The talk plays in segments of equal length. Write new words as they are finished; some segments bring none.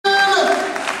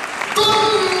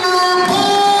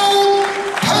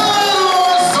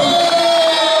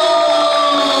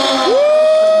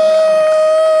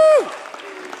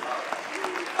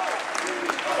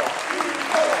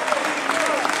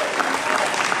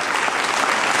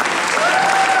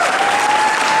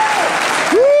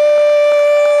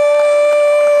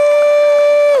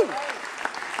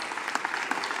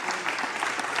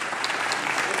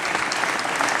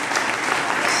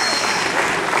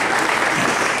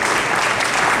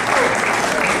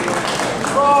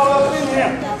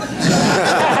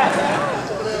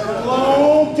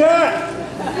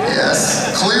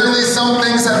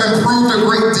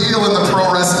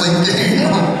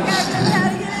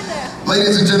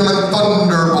gentlemen,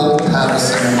 Thunderbolt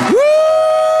Patterson.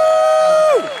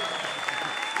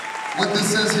 What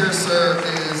this says here, sir,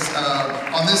 is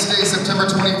on this day, September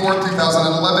 24th,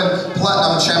 2011,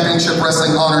 Platinum Championship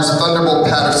Wrestling honors Thunderbolt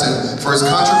Patterson for his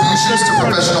contributions to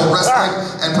professional wrestling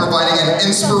and providing an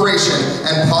inspiration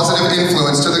and positive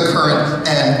influence to the current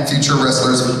and future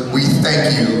wrestlers. We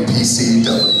thank you,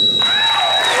 PCW.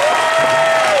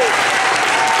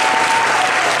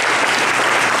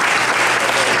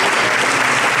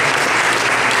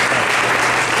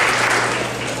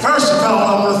 First of all,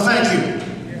 I want to thank you.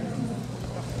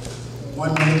 One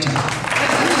more time.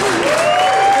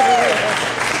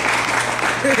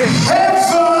 Have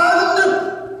fun.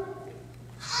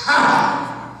 Ha!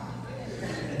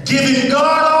 Giving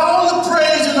God all the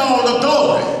praise and all the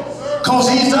glory, because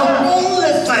He's the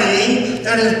only thing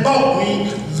that has brought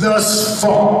me thus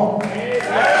far.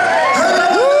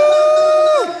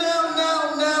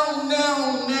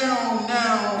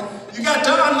 Now, you got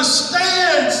to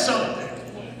understand something.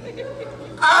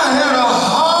 I had a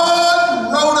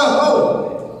hard road to hoe.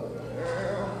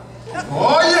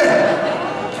 Oh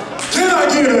yeah. Can I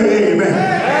get an amen?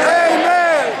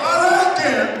 Amen. All right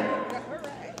then.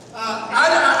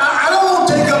 I don't want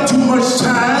to take up too much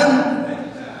time,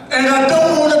 and I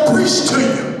don't want to preach to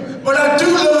you, but I do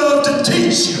love to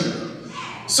teach you.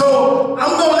 So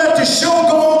I'm gonna let the show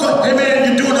go on. Hey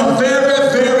man, you're doing a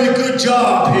very, very good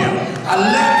job here. I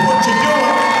like what you're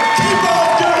doing. Keep on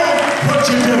doing what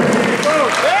you're doing.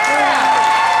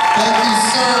 Thank you,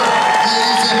 sir,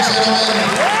 ladies and gentlemen,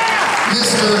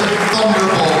 Mr.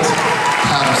 Thunderbolt.